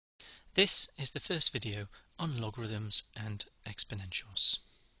This is the first video on logarithms and exponentials.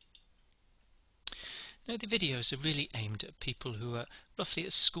 Now the videos are really aimed at people who are roughly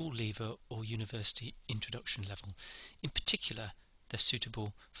at school leaver or university introduction level. In particular, they're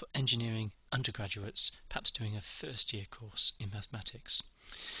suitable for engineering undergraduates, perhaps doing a first year course in mathematics.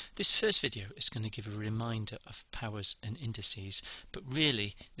 This first video is going to give a reminder of powers and indices, but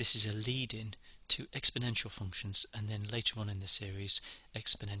really this is a lead-in to exponential functions and then later on in the series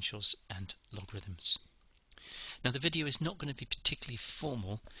exponentials and logarithms. Now the video is not going to be particularly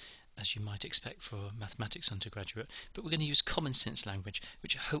formal, as you might expect for a mathematics undergraduate, but we're going to use common sense language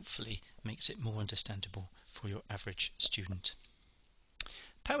which hopefully makes it more understandable for your average student.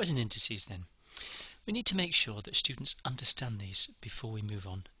 Powers and indices then. We need to make sure that students understand these before we move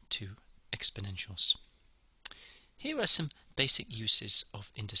on to exponentials. Here are some basic uses of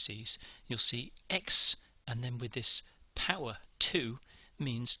indices. You'll see x, and then with this power 2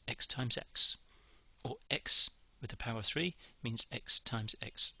 means x times x, or x with the power 3 means x times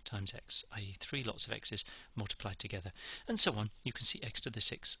x times x, i.e. 3 lots of x's multiplied together, and so on. You can see x to the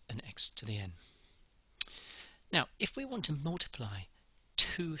 6 and x to the n. Now if we want to multiply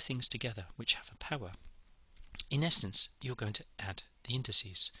two things together which have a power, in essence you're going to add the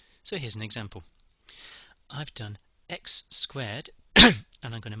indices. So here's an example. I've done x squared and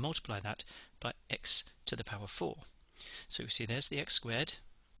I'm going to multiply that by x to the power 4. So you see there's the x squared,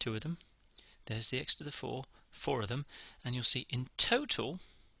 2 of them, there's the x to the 4, 4 of them, and you'll see in total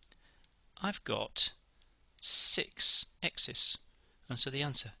I've got 6 x's. And so the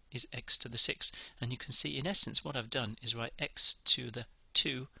answer is x to the 6. And you can see in essence what I've done is write x to the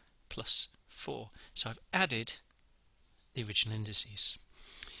 2 plus 4. So I've added the original indices.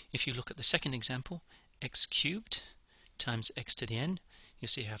 If you look at the second example, x cubed times x to the n, you'll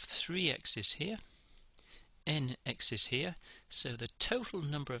see I have 3 x's here, n x's here, so the total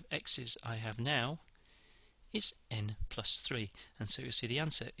number of x's I have now is n plus 3, and so you'll see the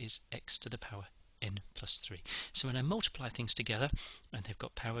answer is x to the power n plus 3. So when I multiply things together and they've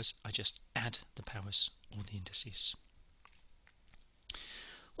got powers, I just add the powers or the indices.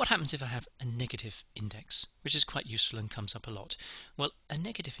 What happens if I have a negative index, which is quite useful and comes up a lot? Well, a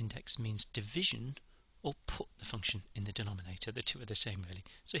negative index means division or put the function in the denominator. The two are the same really.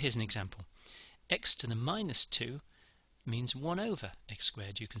 So here's an example. X to the minus 2 means 1 over x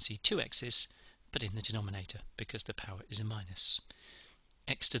squared. You can see 2 x's, but in the denominator because the power is a minus.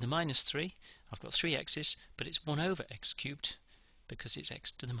 X to the minus 3, I've got 3 x's, but it's 1 over x cubed because it's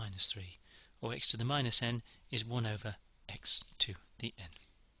x to the minus 3. Or x to the minus n is 1 over x to the n.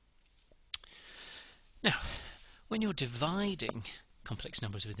 Now, when you're dividing complex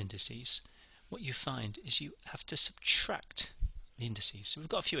numbers with indices, what you find is you have to subtract the indices. So we've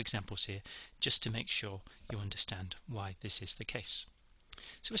got a few examples here just to make sure you understand why this is the case.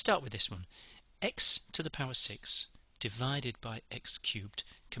 So we'll start with this one. X to the power 6 divided by x cubed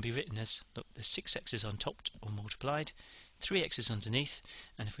can be written as, look, there's 6 x's on top or multiplied, 3 x's underneath,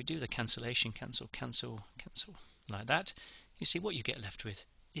 and if we do the cancellation, cancel, cancel, cancel, like that, you see what you get left with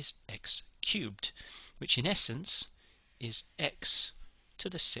is x cubed, which in essence is x to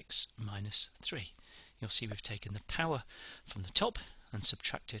the 6 minus 3. You'll see we've taken the power from the top and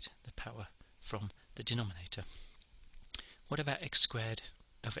subtracted the power from the denominator. What about x squared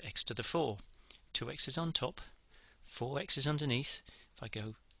over x to the 4? 2 x's on top, 4 x's underneath. If I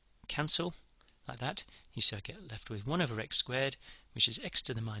go cancel like that, you see I get left with 1 over x squared, which is x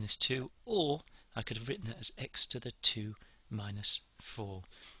to the minus 2, or I could have written it as x to the 2 minus 4,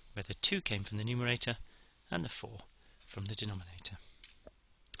 where the 2 came from the numerator and the 4 from the denominator.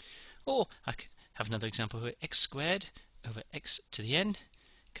 Or I could have another example where x squared over x to the n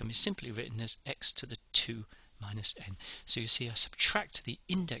can be simply written as x to the 2 minus n. So you see I subtract the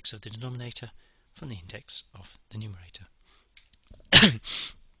index of the denominator from the index of the numerator.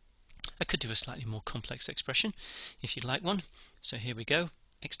 I could do a slightly more complex expression if you'd like one. So here we go,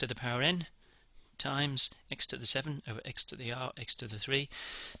 x to the power n times x to the 7 over x to the r, x to the 3,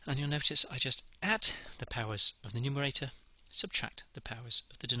 and you'll notice I just add the powers of the numerator, subtract the powers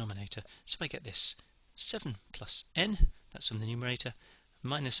of the denominator. So I get this 7 plus n, that's from the numerator,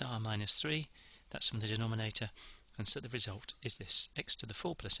 minus r minus 3, that's from the denominator, and so the result is this, x to the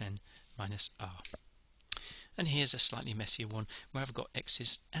 4 plus n minus r. And here's a slightly messier one where I've got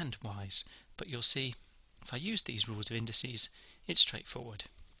x's and y's, but you'll see if I use these rules of indices, it's straightforward.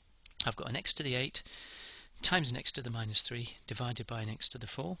 I've got an x to the 8 times an x to the minus 3 divided by an x to the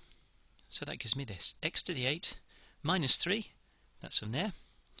 4, so that gives me this, x to the 8 minus 3, that's from there,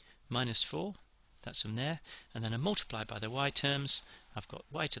 minus 4, that's from there, and then I multiply by the y terms. I've got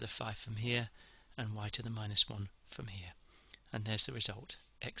y to the 5 from here and y to the minus 1 from here, and there's the result,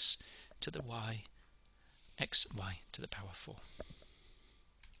 x to the y, xy to the power 4.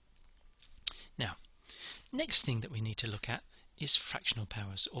 Now, next thing that we need to look at is fractional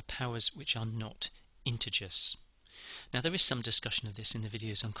powers, or powers which are not integers. Now, there is some discussion of this in the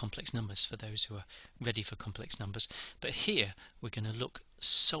videos on complex numbers for those who are ready for complex numbers, but here we're going to look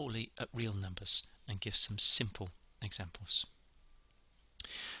solely at real numbers and give some simple examples.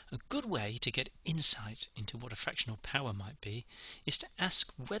 A good way to get insight into what a fractional power might be is to ask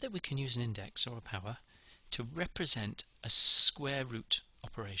whether we can use an index or a power to represent a square root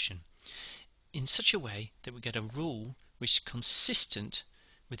operation in such a way that we get a rule which is consistent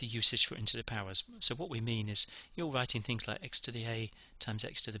with the usage for integer powers. So what we mean is you're writing things like x to the a times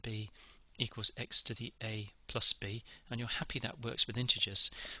x to the b equals x to the a plus b, and you're happy that works with integers.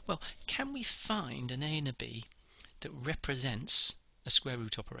 Well, can we find an a and a b that represents a square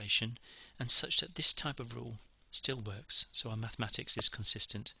root operation and such that this type of rule still works, so our mathematics is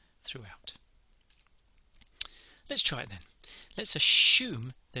consistent throughout? Let's try it then. Let's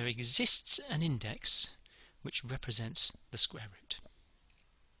assume there exists an index which represents the square root.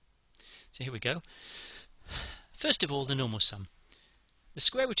 So here we go. First of all, the normal sum. The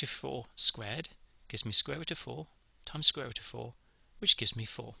square root of 4 squared gives me square root of 4 times square root of 4, which gives me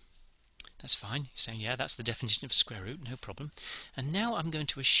 4. That's fine. You're saying, yeah, that's the definition of square root, no problem. And now I'm going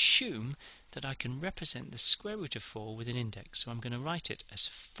to assume that I can represent the square root of 4 with an index. So I'm going to write it as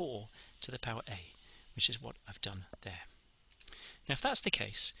 4 to the power a, which is what I've done there. Now, if that's the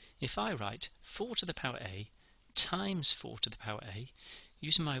case, if I write 4 to the power a times 4 to the power a,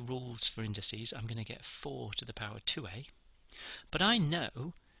 using my rules for indices, I'm going to get 4 to the power 2a. But I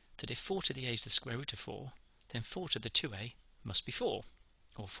know that if 4 to the a is the square root of 4, then 4 to the 2a must be 4,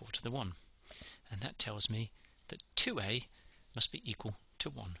 or 4 to the 1. And that tells me that 2a must be equal to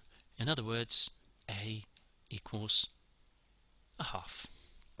 1. In other words, a equals a half.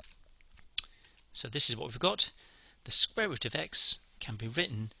 So this is what we've got. The square root of x can be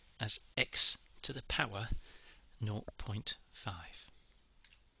written as x to the power 0.5.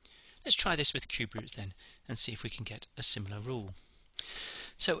 Let's try this with cube roots then and see if we can get a similar rule.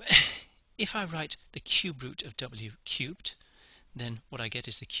 So if I write the cube root of w cubed, then what I get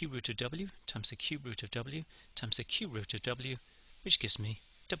is the cube root of w times the cube root of w times the cube root of w, which gives me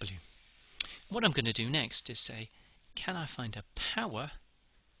w. What I'm going to do next is say, can I find a power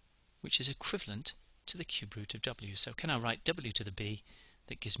which is equivalent to the cube root of w? So can I write w to the b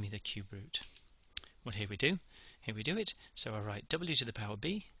that gives me the cube root? Well, here we do. Here we do it. So I write w to the power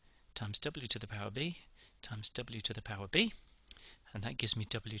b times w to the power b times w to the power b, and that gives me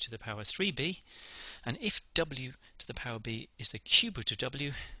w to the power 3b. And if w to the power b is the cube root of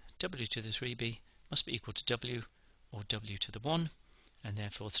w, w to the 3b must be equal to w, or w to the 1, and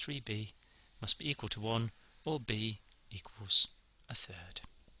therefore 3b must be equal to 1, or b equals a third.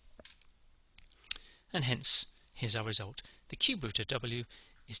 And hence, here's our result. The cube root of w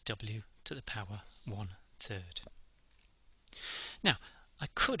is w to the power 1/3. Now, I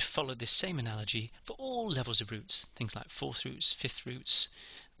could follow this same analogy for all levels of roots, things like 4th roots, 5th roots,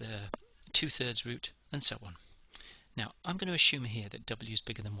 the 2/3 root, and so on. Now, I'm going to assume here that w is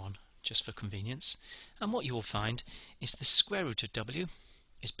bigger than 1, just for convenience, and what you will find is the square root of w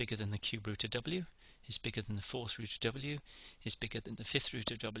is bigger than the cube root of w, is bigger than the 4th root of w, is bigger than the 5th root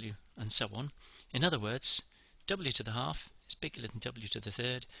of w, and so on. In other words, w to the half is bigger than w to the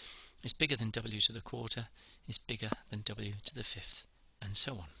third, is bigger than w to the quarter, is bigger than w to the fifth, and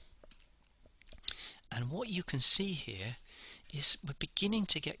so on. And what you can see here is we're beginning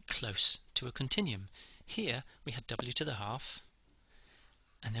to get close to a continuum. Here we had w to the half,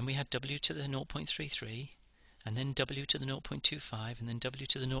 and then we had w to the 0.33, and then w to the 0.25, and then w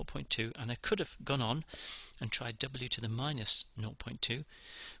to the 0.2, and I could have gone on and tried w to the minus 0.2,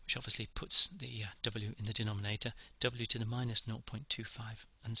 which obviously puts the w in the denominator, w to the minus 0.25,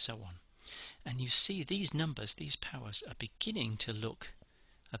 and so on. And you see these numbers, these powers, are beginning to look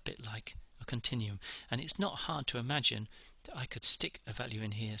a bit like a continuum, and it's not hard to imagine that I could stick a value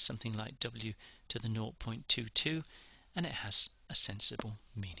in here, something like w to the 0.22, and it has a sensible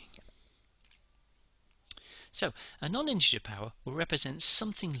meaning. So, a non-integer power will represent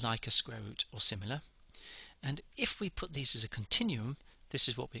something like a square root or similar, and if we put these as a continuum, this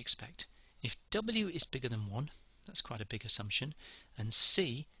is what we expect. If w is bigger than 1, that's quite a big assumption, and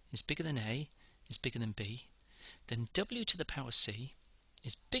c is bigger than a, is bigger than b, then w to the power c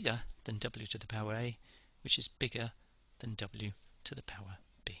is bigger than w to the power a, which is bigger than w to the power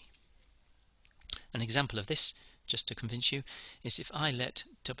b. An example of this, just to convince you, is if I let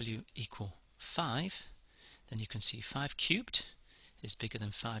w equal 5, then you can see 5 cubed is bigger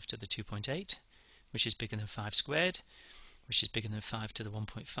than 5 to the 2.8, which is bigger than 5 squared, which is bigger than 5 to the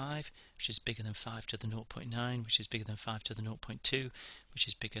 1.5, which is bigger than 5 to the 0.9, which is bigger than 5 to the 0.2, which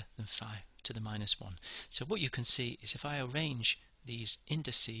is bigger than 5 to the minus 1. So what you can see is if I arrange these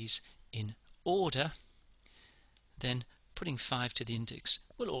indices in order, then putting 5 to the index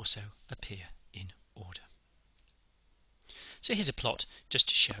will also appear in order. So here's a plot just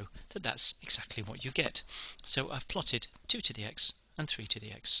to show that that's exactly what you get. So I've plotted 2 to the x and 3 to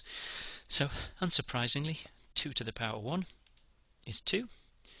the x. So unsurprisingly, 2 to the power 1 is 2,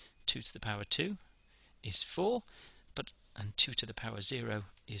 2 to the power 2 is 4, and 2 to the power 0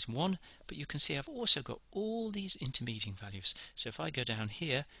 is 1, but you can see I've also got all these intermediate values. So if I go down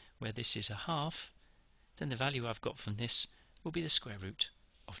here where this is a half, then the value I've got from this will be the square root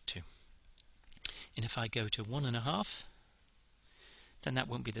of 2. And if I go to 1.5, then that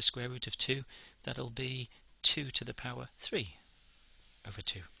won't be the square root of 2, that'll be 2 to the power 3 over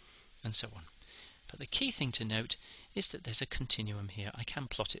 2, and so on. But the key thing to note is that there's a continuum here. I can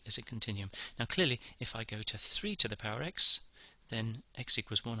plot it as a continuum. Now clearly, if I go to 3 to the power x, then x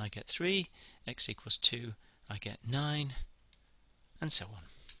equals 1 I get 3, x equals 2 I get 9, and so on.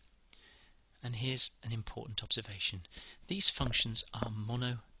 And here's an important observation. These functions are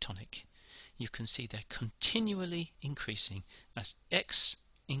monotonic. You can see they're continually increasing. As x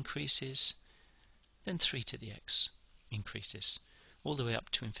increases, then 3 to the x increases, all the way up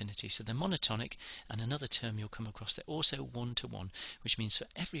to infinity. So they're monotonic, and another term you'll come across, they're also one-to-one, which means for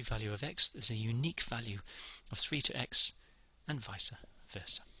every value of x, there's a unique value of 3 to x, and vice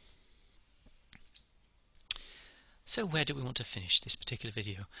versa. So where do we want to finish this particular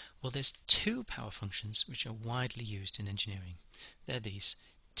video? Well, there's two power functions which are widely used in engineering. They're these: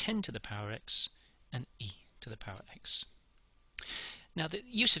 10 to the power x and e to the power x. Now the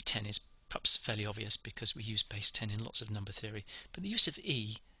use of 10 is perhaps fairly obvious because we use base 10 in lots of number theory, but the use of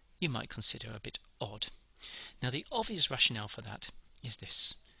e you might consider a bit odd. Now the obvious rationale for that is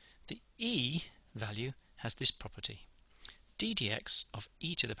this: the e value has this property: d dx of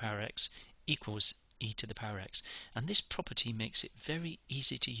e to the power x equals e to the power x, and this property makes it very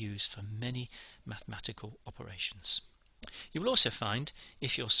easy to use for many mathematical operations. You will also find,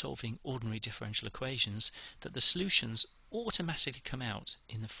 if you're solving ordinary differential equations, that the solutions automatically come out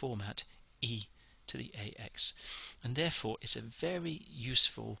in the format e to the ax, and therefore it's a very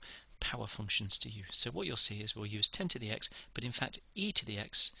useful power functions to use. So what you'll see is we'll use 10 to the x, but in fact e to the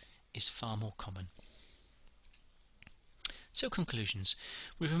x is far more common. So conclusions.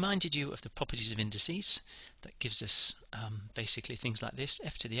 We've reminded you of the properties of indices. That gives us basically things like this: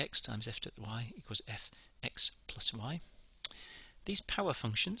 f to the x times f to the y equals fx plus y. These power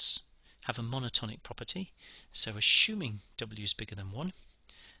functions have a monotonic property, so assuming w is bigger than 1,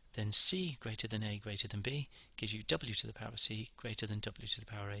 then c greater than a greater than b gives you w to the power c greater than w to the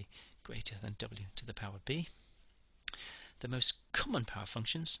power a greater than w to the power b. The most common power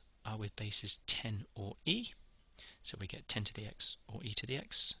functions are with bases 10 or e, so we get 10 to the x or e to the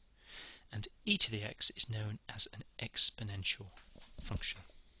x, and e to the x is known as an exponential function.